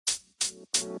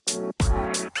Okay,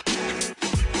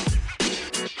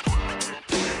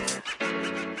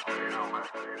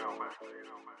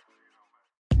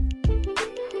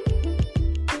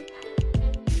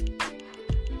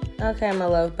 my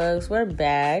love bugs, we're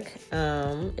back.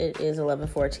 It is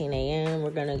 11:14 a.m.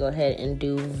 We're gonna go ahead and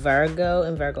do Virgo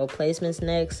and Virgo placements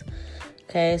next.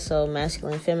 Okay, so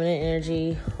masculine, feminine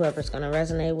energy, whoever's gonna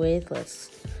resonate with,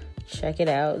 let's check it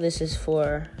out. This is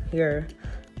for your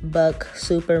buck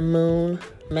supermoon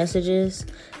messages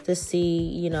to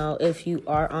see, if you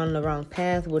are on the wrong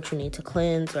path, what you need to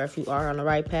cleanse, or if you are on the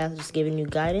right path, just giving you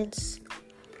guidance.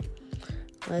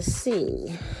 Let's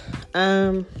see.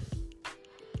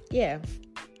 Yeah,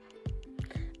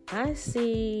 I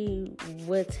see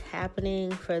what's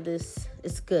happening for this.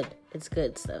 It's good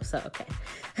stuff. So, okay.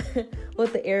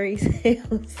 With the Aries, it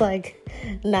was like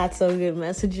not so good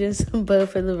messages, but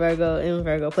for the Virgo and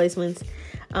Virgo placements,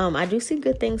 I do see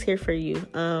good things here for you.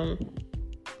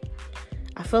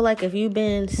 I feel like if you've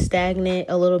been stagnant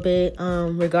a little bit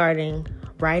regarding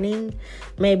writing,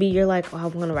 maybe you're like, I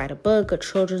want to write a book, a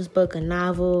children's book, a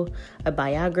novel, a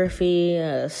biography,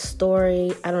 a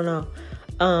story. I don't know.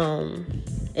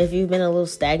 If you've been a little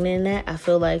stagnant in that, I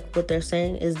feel like what they're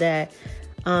saying is that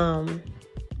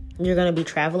you're going to be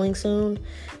traveling soon.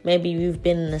 Maybe you've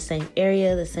been in the same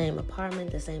area, the same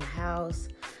apartment, the same house,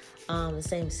 the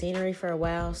same scenery for a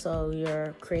while. So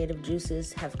your creative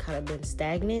juices have kind of been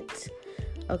stagnant.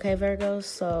 Okay, Virgos,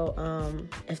 so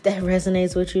if that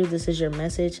resonates with you, this is your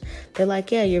message. They're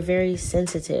like, yeah, you're very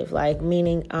sensitive, like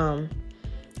meaning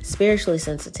spiritually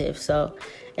sensitive. So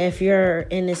if you're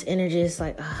in this energy, it's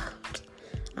like,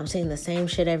 I'm seeing the same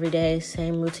shit every day,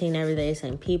 same routine every day,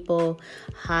 same people,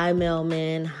 hi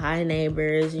mailmen, hi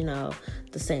neighbors,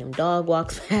 the same dog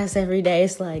walks past every day.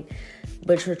 It's like,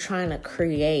 but you're trying to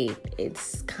create.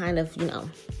 It's kind of,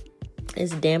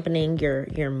 it's dampening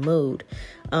your mood.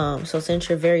 So since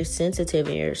you're very sensitive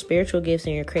and your spiritual gifts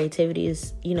and your creativity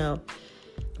is,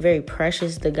 very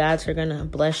precious, the gods are going to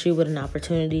bless you with an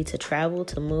opportunity to travel,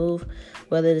 to move,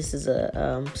 whether this is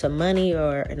some money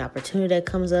or an opportunity that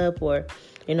comes up, or,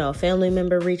 a family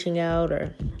member reaching out,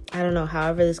 or I don't know,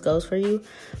 however this goes for you.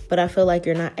 But I feel like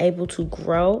you're not able to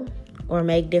grow or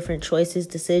make different choices,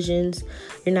 decisions.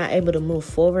 You're not able to move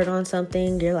forward on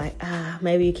something. You're like,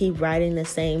 maybe you keep writing the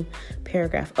same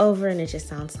paragraph over and it just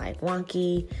sounds like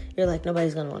wonky. You're like,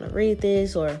 nobody's going to want to read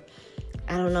this. Or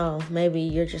I don't know, maybe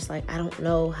you're just like, I don't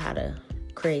know how to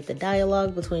create the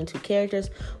dialogue between two characters.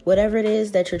 Whatever it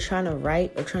is that you're trying to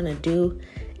write or trying to do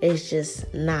is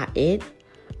just not it.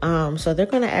 So they're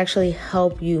going to actually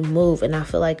help you move. And I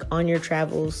feel like on your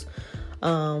travels,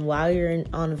 while you're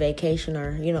on vacation, or,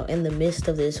 in the midst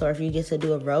of this, or if you get to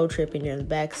do a road trip and you're in the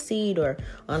back seat or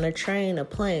on a train, a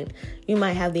plane, you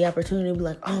might have the opportunity to be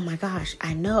like, oh my gosh,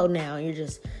 I know now. And you're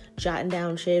just jotting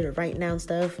down shit or writing down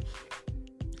stuff.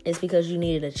 It's because you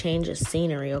needed a change of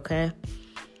scenery. Okay.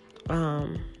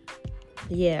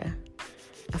 Yeah.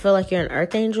 I feel like you're an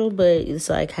earth angel, but it's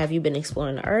like, have you been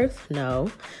exploring the earth? No.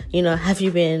 Have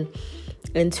you been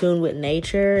in tune with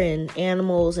nature and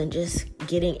animals and just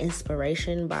getting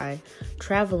inspiration by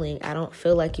traveling? I don't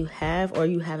feel like you have, or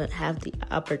you haven't had the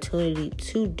opportunity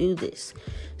to do this.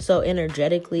 So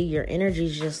energetically, your energy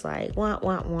is just like, wah,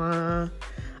 wah, wah.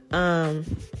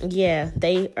 Yeah,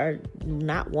 they are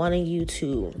not wanting you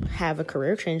to have a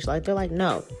career change. Like, they're like,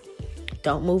 no,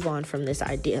 don't move on from this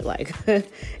idea. Like,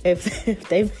 if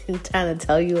they've been trying to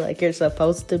tell you, like, you're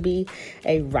supposed to be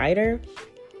a writer,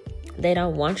 they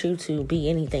don't want you to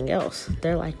be anything else.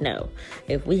 They're like, no,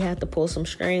 if we have to pull some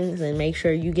strings and make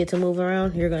sure you get to move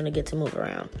around, you're going to get to move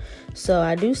around. So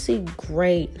I do see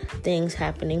great things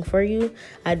happening for you.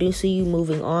 I do see you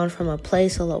moving on from a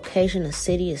place, a location, a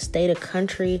city, a state, a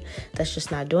country that's just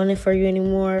not doing it for you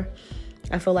anymore.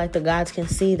 I feel like the gods can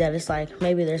see that it's like,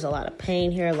 maybe there's a lot of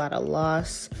pain here, a lot of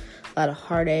loss, a lot of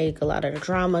heartache, a lot of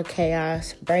drama,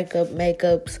 chaos, breakup,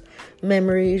 makeups,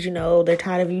 memories. They're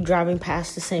tired of you driving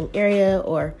past the same area,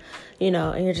 or,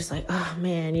 and you're just like, oh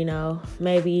man,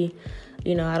 maybe,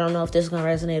 I don't know if this is going to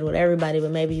resonate with everybody,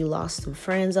 but maybe you lost some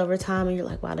friends over time and you're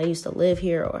like, wow, they used to live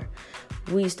here, or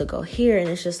we used to go here. And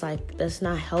it's just like, that's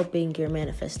not helping your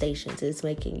manifestations. It's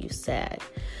making you sad.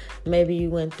 Maybe you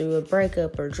went through a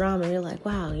breakup or drama and you're like,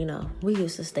 wow, we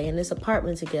used to stay in this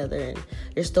apartment together and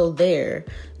you're still there.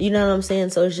 You know what I'm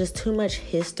saying? So it's just too much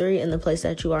history in the place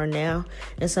that you are now.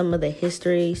 And some of the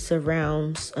history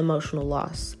surrounds emotional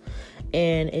loss.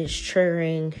 And it's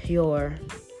triggering your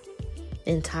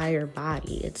entire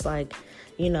body. It's like,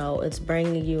 it's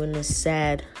bringing you in this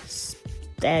sad,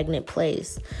 stagnant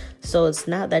place. So it's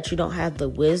not that you don't have the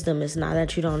wisdom. It's not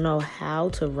that you don't know how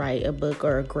to write a book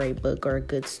or a great book or a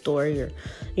good story or,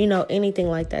 anything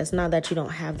like that. It's not that you don't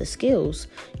have the skills.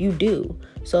 You do.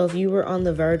 So if you were on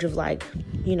the verge of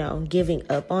giving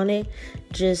up on it,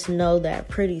 just know that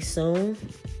pretty soon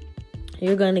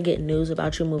you're going to get news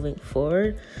about you moving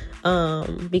forward.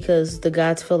 Because the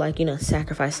gods feel like,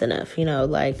 sacrifice enough,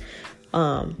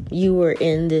 you were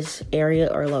in this area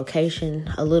or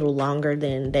location a little longer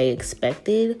than they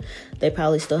expected. They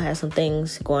probably still had some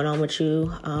things going on with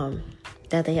you,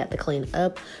 that they had to clean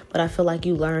up. But I feel like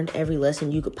you learned every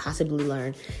lesson you could possibly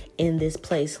learn in this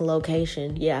place,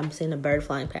 location. Yeah, I'm seeing a bird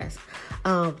flying past,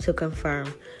 to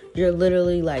confirm. You're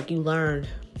literally you learned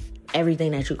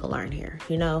everything that you can learn here.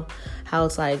 How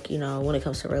it's when it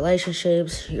comes to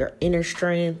relationships, your inner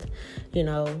strength,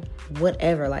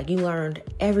 whatever. You learned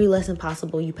every lesson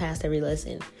possible. You passed every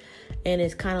lesson. And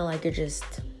it's kind of like you're just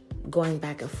going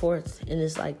back and forth. And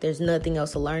it's there's nothing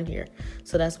else to learn here.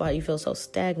 So that's why you feel so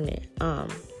stagnant.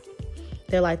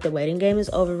 They're the waiting game is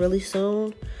over really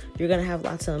soon. You're going to have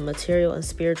lots of material and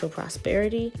spiritual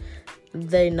prosperity.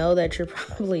 They know that you're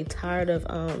probably tired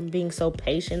of being so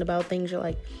patient about things.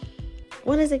 You're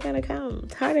when is it gonna come?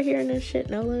 Tired of hearing this shit,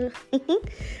 Nola.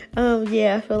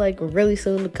 Yeah, I feel really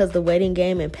soon, because the waiting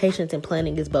game and patience and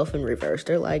planning is both in reverse.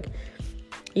 They're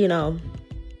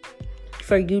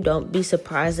for you, don't be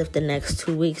surprised if the next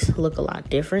 2 weeks look a lot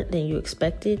different than you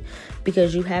expected,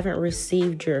 because you haven't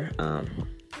received your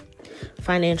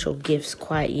financial gifts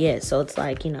quite yet. So it's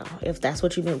if that's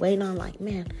what you've been waiting on,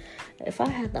 man, if I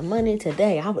had the money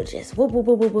today, I would just whoop, whoop,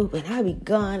 whoop, whoop, whoop, and I'd be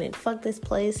gone and fuck this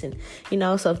place. And,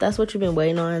 so if that's what you've been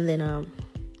waiting on, then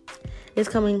it's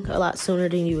coming a lot sooner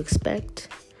than you expect.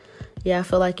 Yeah, I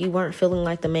feel like you weren't feeling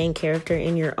like the main character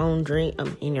in your own dream,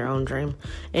 in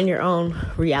your own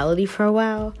reality for a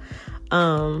while.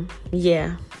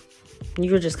 Yeah,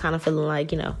 you were just kind of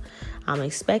feeling I'm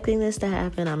expecting this to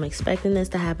happen.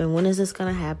 When is this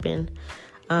going to happen?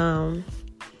 I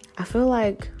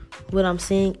feel what I'm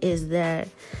seeing is that,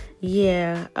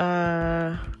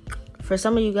 for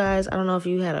some of you guys, I don't know if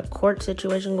you had a court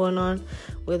situation going on,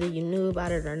 whether you knew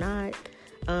about it or not.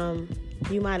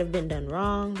 You might have been done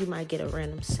wrong. You might get a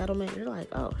random settlement. You're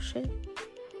oh shit,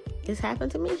 this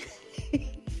happened to me.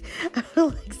 I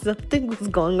feel something was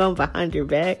going on behind your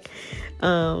back.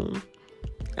 I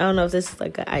don't know if this is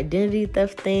an identity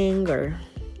theft thing or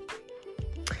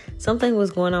something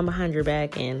was going on behind your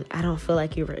back, and I don't feel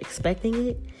like you were expecting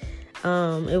it.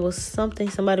 It was something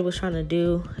somebody was trying to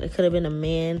do. It could have been a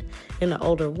man and an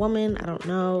older woman. I don't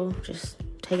know. Just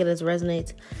take it as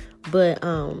resonates. But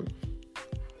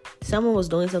someone was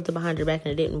doing something behind your back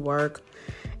and it didn't work.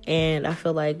 And I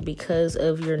feel because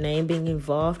of your name being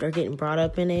involved or getting brought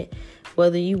up in it,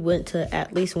 whether you went to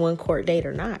at least one court date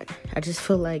or not, I just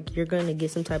feel you're going to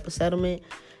get some type of settlement.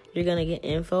 You're going to get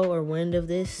info or wind of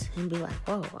this and be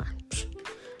whoa,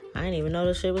 I didn't even know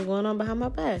this shit was going on behind my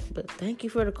back, but thank you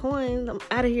for the coins. I'm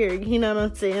out of here. You know what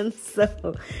I'm saying?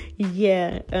 So,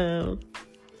 yeah.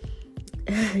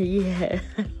 Yeah,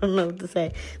 I don't know what to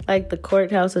say. The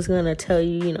courthouse is going to tell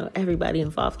you, everybody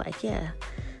involved,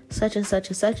 such and such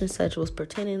and such and such was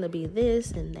pretending to be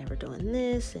this, and they were doing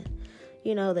this, and,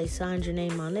 they signed your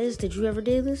name on this. Did you ever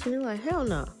do this? And you're hell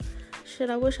no. Shit,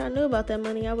 I wish I knew about that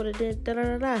money. I would have did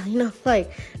da-da-da-da.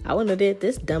 I wouldn't have did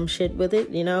this dumb shit with it,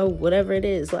 whatever it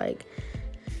is.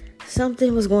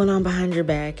 Something was going on behind your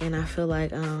back, and I feel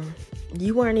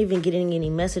you weren't even getting any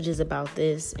messages about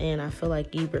this, and I feel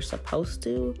you were supposed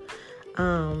to.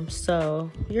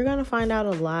 So you're going to find out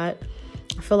a lot.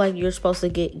 I feel you're supposed to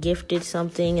get gifted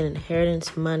something, an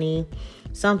inheritance money,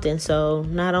 something. So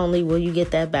not only will you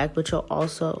get that back, but you'll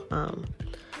also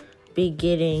be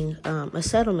getting a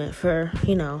settlement for,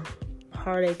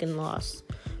 heartache and loss,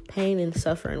 pain and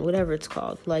suffering, whatever it's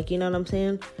called. You know what I'm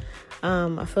saying?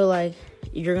 I feel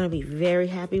you're going to be very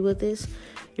happy with this.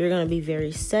 You're going to be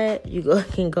very set. You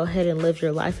can go ahead and live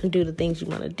your life and do the things you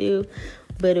want to do.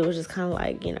 But it was just kind of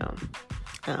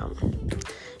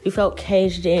you felt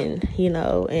caged in,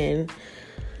 and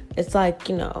it's I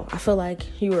feel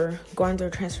you were going through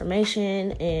a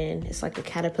transformation, and it's a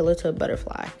caterpillar to a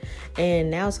butterfly. And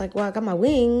now it's well, I got my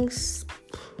wings.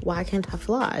 Why can't I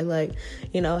fly?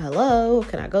 Hello,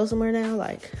 can I go somewhere now?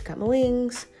 I got my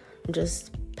wings. I'm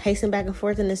just pacing back and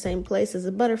forth in the same place as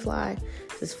a butterfly.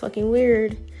 It's fucking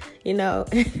weird,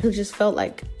 It just felt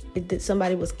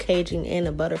somebody was caging in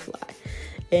a butterfly.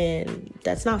 And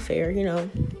that's not fair,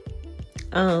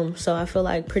 So I feel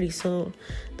like pretty soon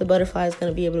the butterfly is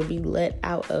going to be able to be let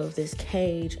out of this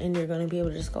cage, and you're going to be able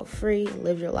to just go free,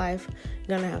 live your life.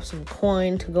 You're going to have some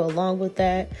coin to go along with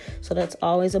that. So that's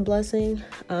always a blessing.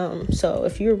 So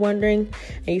if you're wondering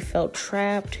and you felt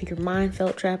trapped, your mind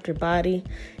felt trapped, your body,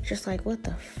 just like, what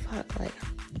the fuck? Like,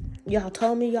 y'all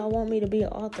told me y'all want me to be an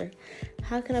author.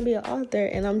 How can I be an author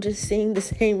and I'm just seeing the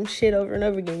same shit over and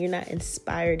over again? You're not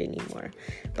inspired anymore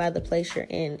by the place you're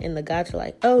in. And the gods are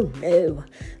like, oh no.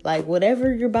 Like,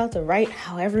 whatever you're about to write,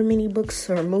 however many books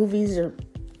or movies or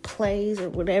plays or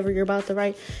whatever you're about to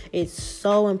write, it's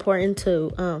so important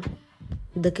to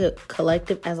the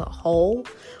collective as a whole,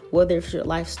 whether it's your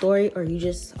life story or you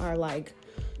just are like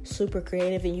super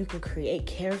creative and you can create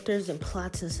characters and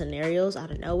plots and scenarios out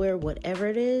of nowhere, whatever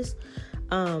it is.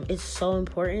 It's so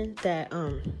important that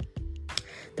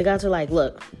the gods are like,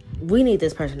 look, we need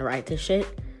this person to write this shit.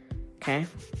 Okay,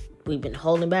 we've been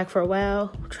holding back for a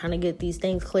while, trying to get these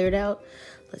things cleared out.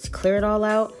 Let's clear it all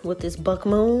out with this buck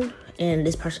moon, and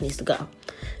this person needs to go.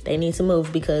 They need to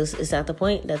move because it's at the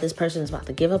point that this person is about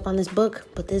to give up on this book,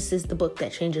 but this is the book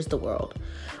that changes the world,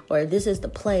 or this is the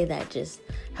play that just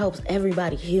helps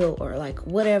everybody heal, or like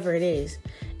whatever it is,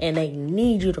 and they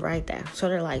need you to write that. So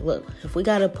they're like, look, if we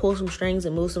got to pull some strings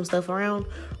and move some stuff around,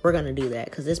 we're going to do that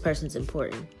because this person's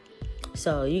important.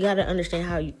 So you got to understand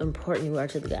how important you are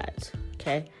to the gods,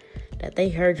 okay? That they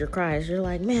heard your cries. You're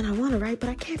like, man, I want to write, but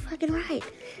I can't fucking write.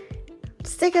 I'm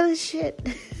sick of this shit.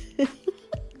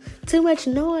 Too much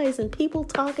noise and people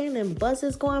talking and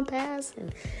buses going past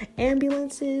and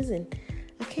ambulances, and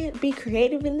I can't be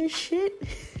creative in this shit.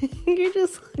 You're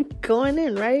just going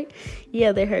in, right?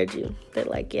 Yeah, they heard you. They're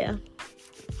like, yeah.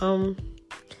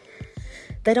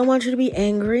 They don't want you to be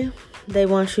angry. They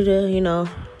want you to,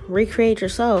 recreate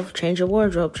yourself, change your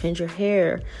wardrobe, change your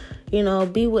hair,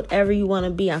 be whatever you want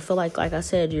to be. I feel like I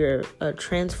said, you're a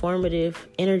transformative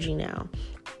energy now.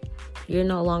 You're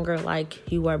no longer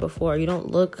like you were before. You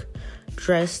don't look,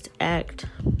 dressed, act,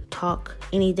 talk,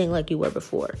 anything like you were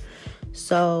before.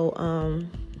 So,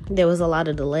 there was a lot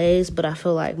of delays, but I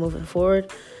feel like moving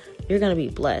forward, you're going to be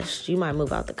blessed. You might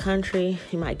move out the country.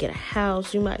 You might get a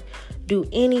house. You might do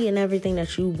any and everything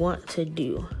that you want to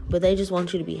do, but they just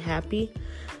want you to be happy.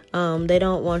 They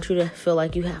don't want you to feel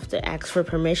like you have to ask for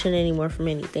permission anymore from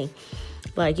anything.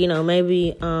 Like,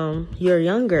 maybe you're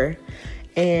younger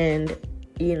and,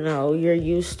 you're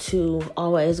used to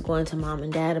always going to mom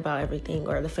and dad about everything,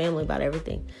 or the family about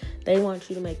everything. They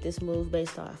want you to make this move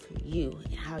based off you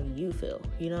and how you feel.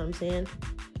 You know what I'm saying?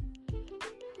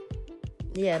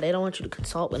 Yeah, they don't want you to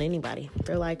consult with anybody.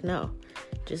 They're like, no,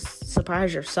 just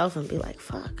surprise yourself and be like,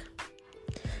 fuck.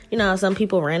 Some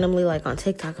people randomly, like on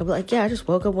TikTok, will be like, yeah, I just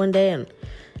woke up one day and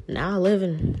now I live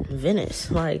in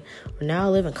Venice, or now I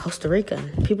live in Costa Rica.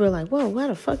 And people are like, whoa, why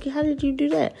the fuck? How did you do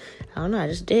that? I don't know, I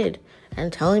just did. I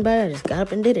didn't tell anybody, I just got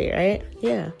up and did it, right?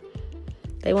 Yeah.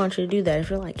 They want you to do that. If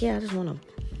you're like, yeah, I just want to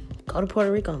go to Puerto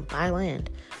Rico and buy land,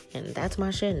 and that's my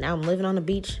shit. Now I'm living on the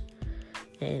beach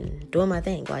and doing my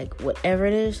thing. Like, whatever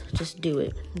it is, just do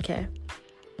it, okay?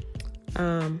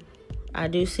 I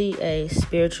do see a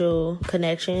spiritual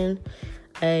connection,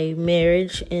 a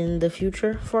marriage in the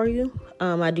future for you.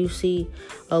 I do see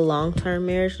a long-term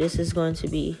marriage. This is going to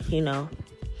be,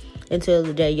 until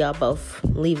the day y'all both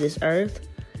leave this earth.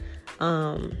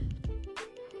 I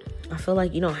feel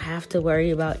like you don't have to worry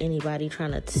about anybody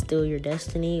trying to steal your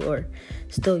destiny or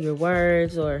steal your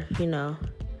words, or,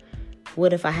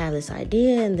 what if I have this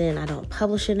idea and then I don't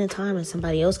publish it in time and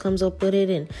somebody else comes up with it?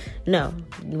 And no,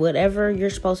 whatever you're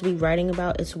supposed to be writing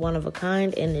about, it's one of a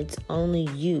kind, and it's only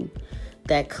you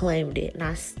that claimed it. And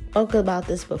I spoke about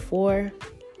this before,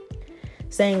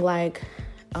 saying like,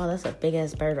 oh, that's a big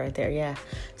ass bird right there. Yeah.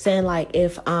 Saying like,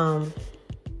 if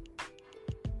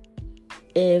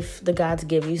the gods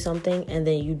give you something and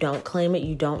then you don't claim it,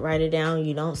 you don't write it down,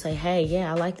 you don't say, hey, yeah,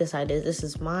 I like this idea, this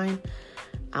is mine,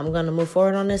 I'm going to move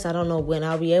forward on this. I don't know when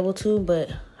I'll be able to,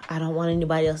 but I don't want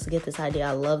anybody else to get this idea.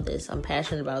 I love this. I'm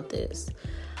passionate about this.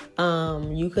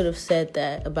 You could have said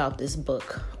that about this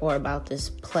book or about this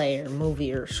play or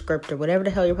movie or script or whatever the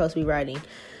hell you're supposed to be writing.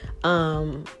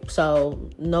 So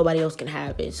nobody else can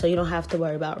have it. So you don't have to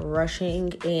worry about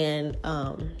rushing and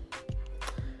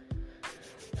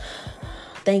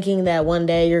thinking that one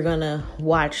day you're going to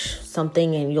watch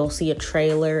something and you'll see a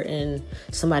trailer and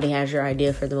somebody has your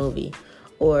idea for the movie.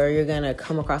 Or you're going to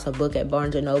come across a book at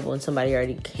Barnes & Noble and somebody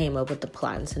already came up with the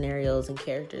plot and scenarios and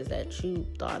characters that you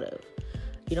thought of.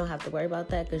 You don't have to worry about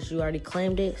that because you already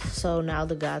claimed it. So now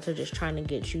the gods are just trying to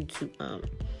get you to,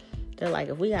 they're like,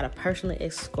 if we got to personally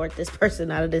escort this person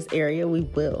out of this area, we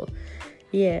will.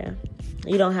 Yeah.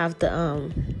 You don't have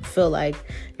to feel like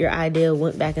your idea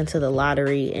went back into the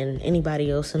lottery and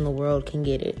anybody else in the world can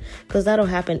get it. Because that'll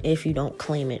happen if you don't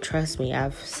claim it. Trust me,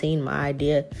 I've seen my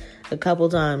idea a couple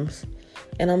times.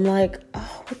 And I'm like,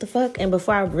 oh, what the fuck? And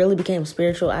before I really became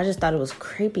spiritual, I just thought it was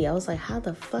creepy. I was like, how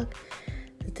the fuck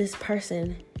did this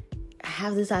person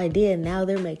have this idea and now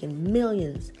they're making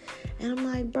millions? And I'm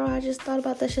like, bro, I just thought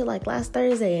about that shit like last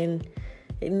Thursday and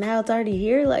now it's already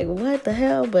here. Like, what the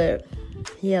hell? But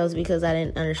yeah, it was because I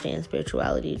didn't understand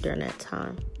spirituality during that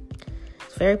time.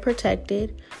 It's very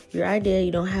protected. Your idea,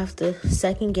 you don't have to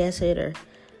second guess it or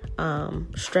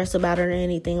stress about it or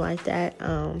anything like that.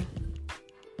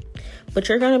 But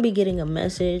you're going to be getting a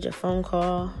message, a phone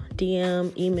call,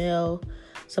 DM, email.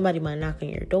 Somebody might knock on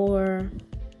your door.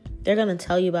 They're going to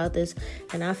tell you about this.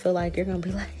 And I feel like you're going to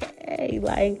be like, hey,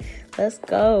 like, let's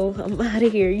go. I'm out of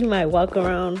here. You might walk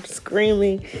around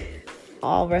screaming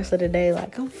all rest of the day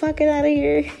like, I'm fucking out of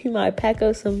here. You might pack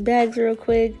up some bags real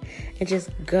quick and just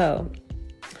go.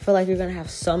 I feel like you're going to have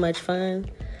so much fun.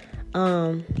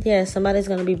 Yeah, somebody's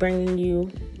going to be bringing you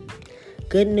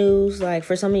good news. Like,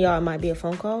 for some of y'all, it might be a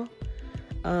phone call.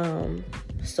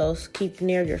 So keep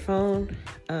near your phone.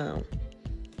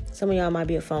 Some of y'all might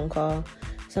be a phone call.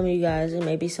 Some of you guys, it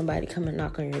may be somebody coming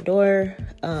knock on your door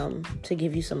to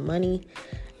give you some money.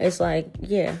 It's like,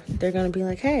 yeah, they're going to be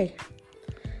like, hey,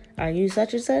 are you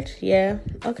such and such? Yeah.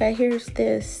 Okay, here's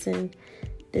this. And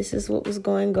this is what was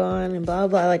going on and blah,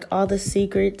 blah. Like all the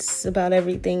secrets about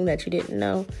everything that you didn't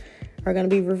know are going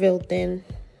to be revealed then.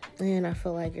 And I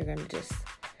feel like you're going to just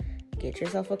get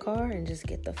yourself a car and just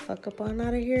get the fuck up on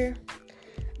out of here.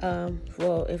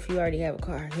 Well, if you already have a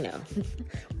car, you know.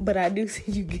 But I do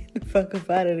see you get the fuck up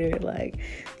out of there. Like,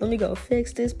 let me go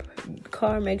fix this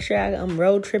car, make sure I'm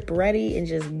road trip ready, and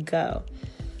just go.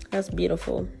 That's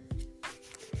beautiful.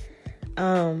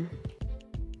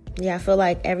 Yeah, I feel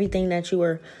like everything that you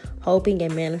were hoping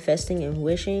and manifesting and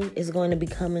wishing is going to be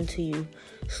coming to you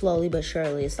slowly but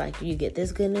surely. It's like you get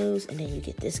this good news, and then you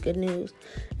get this good news,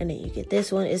 and then you get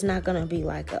this one. It's not going to be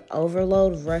like an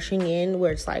overload rushing in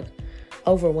where it's like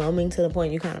overwhelming to the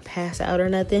point you kind of pass out or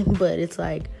nothing. But it's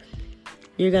like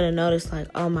you're going to notice like,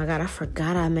 oh my God, I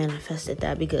forgot I manifested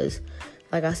that, because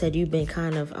like I said, you've been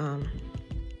kind of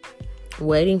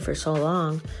waiting for so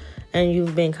long. And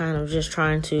you've been kind of just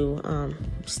trying to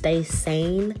stay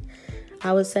sane,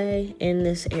 I would say, in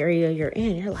this area you're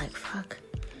in. You're like, fuck,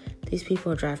 these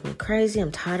people are driving me crazy.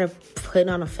 I'm tired of putting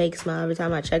on a fake smile every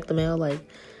time I check the mail. Like,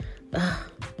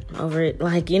 over it.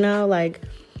 Like, you know, like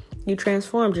you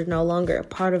transformed. You're no longer a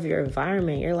part of your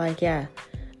environment. You're like, yeah,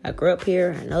 I grew up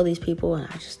here. I know these people, and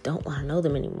I just don't want to know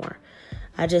them anymore.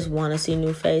 I just want to see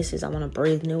new faces. I want to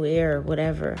breathe new air or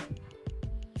whatever.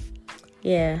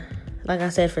 Yeah. Like I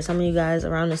said, for some of you guys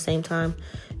around the same time,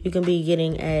 you can be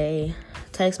getting a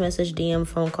text message, DM,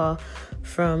 phone call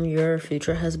from your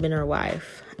future husband or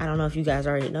wife. I don't know if you guys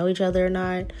already know each other or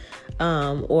not,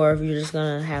 or if you're just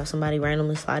going to have somebody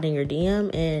randomly slide in your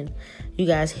DM and you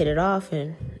guys hit it off,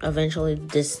 and eventually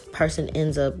this person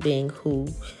ends up being who,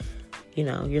 you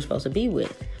know, you're supposed to be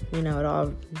with. You know, it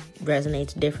all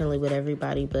resonates differently with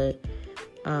everybody, but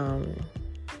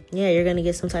yeah, you're going to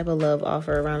get some type of love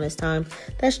offer around this time.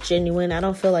 That's genuine. I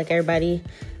don't feel like everybody,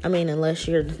 I mean, unless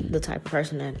you're the type of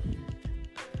person that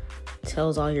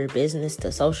tells all your business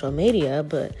to social media,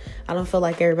 but I don't feel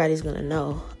like everybody's going to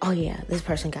know, oh yeah, this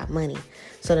person got money.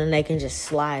 So then they can just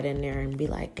slide in there and be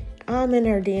like, I'm in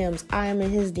her DMs, I'm in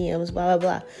his DMs, blah,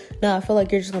 blah, blah. No, I feel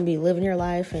like you're just going to be living your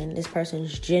life, and this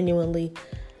person's genuinely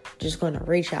just going to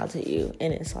reach out to you.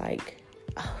 And it's like,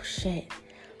 oh shit.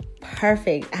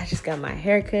 Perfect. I just got my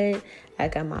hair cut. I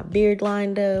got my beard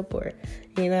lined up, or,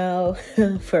 you know,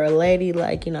 for a lady,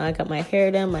 like, you know, I got my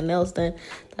hair done, my nails done.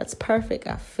 That's perfect.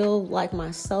 I feel like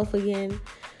myself again.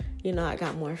 You know, I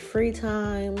got more free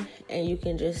time, and you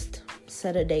can just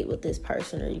set a date with this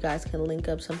person, or you guys can link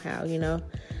up somehow, you know?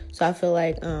 So I feel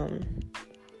like,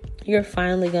 you're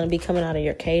finally going to be coming out of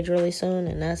your cage really soon,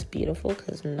 and that's beautiful,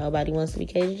 because nobody wants to be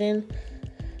caged in.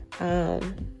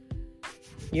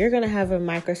 You're going to have a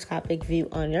microscopic view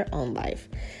on your own life,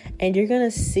 and you're going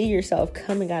to see yourself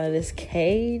coming out of this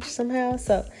cage somehow.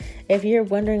 So if you're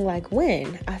wondering like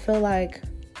when, I feel like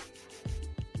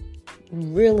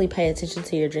really pay attention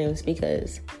to your dreams,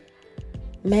 because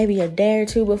maybe a day or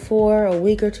two before, a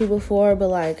week or two before, but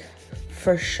like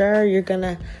for sure you're going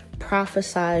to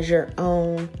prophesize your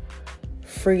own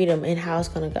freedom and how it's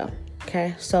going to go.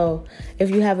 Okay. So if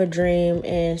you have a dream,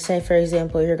 and say, for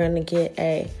example, you're going to get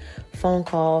a phone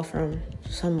call from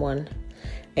someone,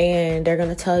 and they're going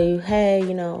to tell you, hey,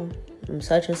 you know, I'm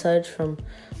such and such from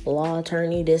law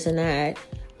attorney, this and that.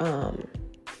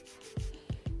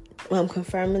 I'm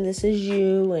confirming this is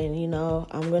you, and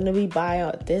I'm going to be by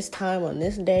at this time on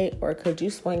this date, or could you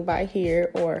swing by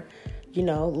here, or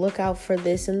look out for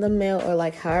this in the mail, or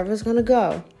like however it's going to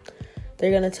go.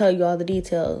 They're going to tell you all the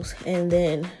details, and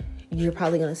then you're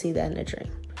probably going to see that in a dream.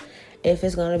 If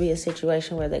it's going to be a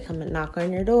situation where they come and knock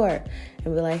on your door and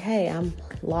be like, hey, I'm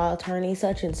law attorney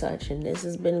such and such, and this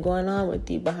has been going on with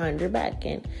you behind your back,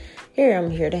 and I'm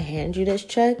here to hand you this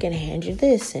check and hand you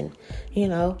this, and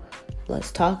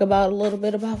let's talk about a little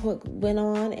bit about what went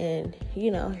on, and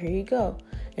here you go,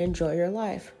 enjoy your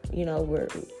life.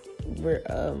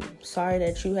 We're sorry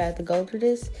that you had to go through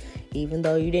this, even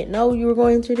though you didn't know you were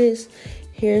going through this.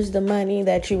 Here's the money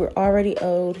that you were already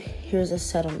owed. Here's a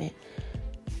settlement.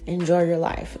 Enjoy your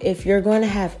life. If you're going to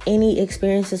have any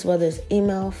experiences, whether it's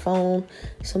email, phone,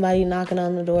 somebody knocking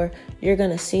on the door, you're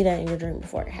going to see that in your dream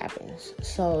before it happens.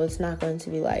 So it's not going to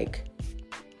be like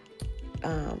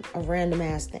a random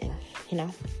ass thing,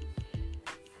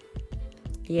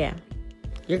 Yeah.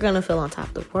 You're going to feel on top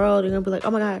of the world. You're going to be like,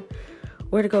 oh my God,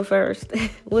 where to go first?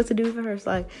 What to do first?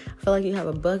 Like, I feel like you have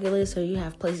a bucket list, or you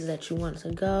have places that you want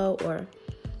to go, or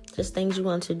just things you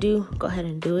want to do. Go ahead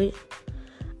and do it.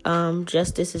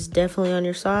 Justice is definitely on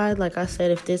your side. Like I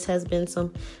said, if this has been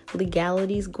some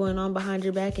legalities going on behind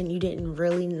your back and you didn't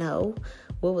really know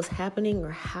what was happening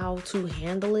or how to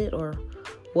handle it or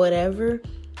whatever,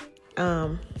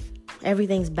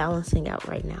 everything's balancing out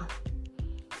right now.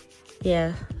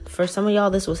 Yeah, for some of y'all,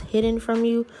 this was hidden from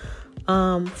you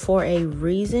for a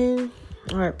reason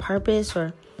or a purpose,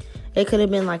 or it could have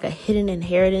been like a hidden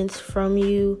inheritance from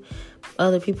you.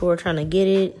 Other people were trying to get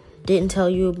it, didn't tell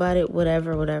you about it,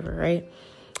 whatever, right?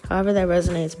 However that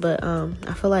resonates. But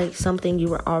I feel like something you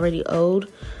were already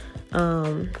owed,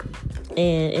 and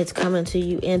it's coming to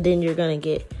you, and then you're going to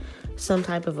get some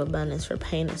type of abundance for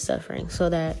pain and suffering, so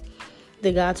that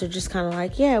the gods are just kind of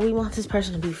like, yeah, we want this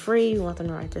person to be free. We want them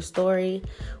to write their story,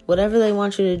 whatever they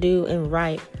want you to do and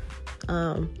write.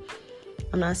 I'm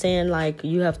not saying like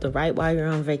you have to write while you're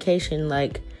on vacation,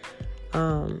 like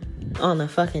on a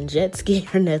fucking jet ski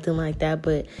or nothing like that,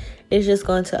 but it's just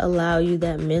going to allow you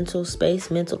that mental space,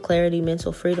 mental clarity,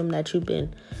 mental freedom that you've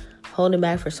been holding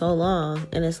back for so long.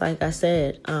 And it's like I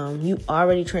said, you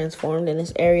already transformed in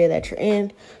this area that you're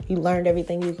in. You learned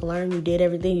everything you can learn. You did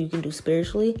everything you can do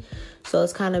spiritually. So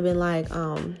it's kind of been like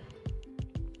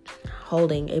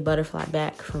holding a butterfly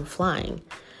back from flying.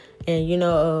 And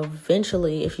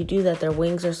eventually, if you do that, their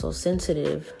wings are so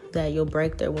sensitive that you'll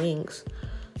break their wings.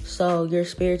 So your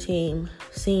spirit team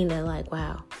seeing that, like,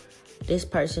 wow, this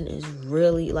person is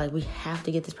really, like, we have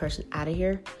to get this person out of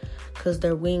here, because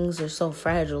their wings are so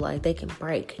fragile, like, they can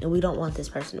break, and we don't want this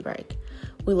person to break.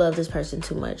 We love this person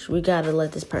too much. We got to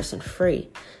let this person free.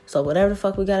 So whatever the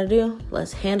fuck we got to do,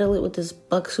 let's handle it with this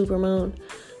buck supermoon,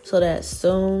 so that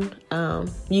soon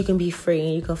you can be free,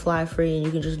 and you can fly free, and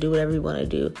you can just do whatever you want to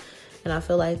do. And I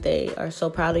feel like they are so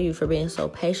proud of you for being so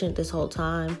patient this whole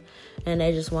time, and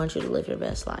they just want you to live your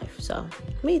best life. So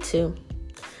me too.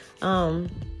 I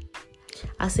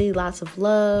see lots of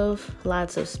love,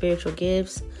 lots of spiritual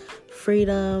gifts,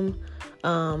 freedom,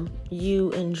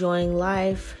 you enjoying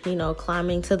life,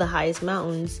 climbing to the highest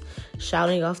mountains,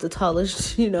 shouting off the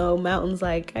tallest, mountains,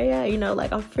 like, hey, yeah,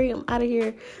 like, I'm free, I'm out of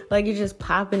here. Like, you're just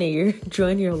popping it, you're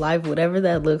enjoying your life, whatever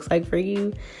that looks like for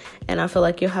you. And I feel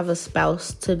like you'll have a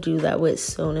spouse to do that with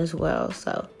soon as well.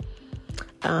 So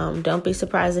don't be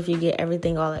surprised if you get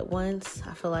everything all at once.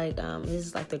 I feel like this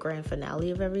is like the grand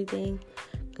finale of everything.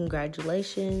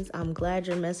 Congratulations. I'm glad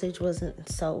your message wasn't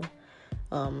so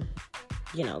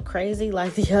crazy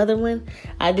like the other one.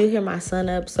 I do hear my son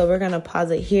up, so we're gonna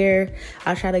pause it here.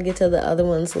 I'll try to get to the other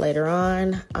ones later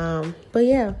on. But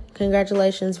yeah,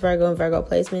 congratulations, Virgo and Virgo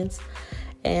placements.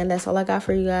 And that's all I got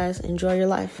for you guys. Enjoy your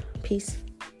life. Peace.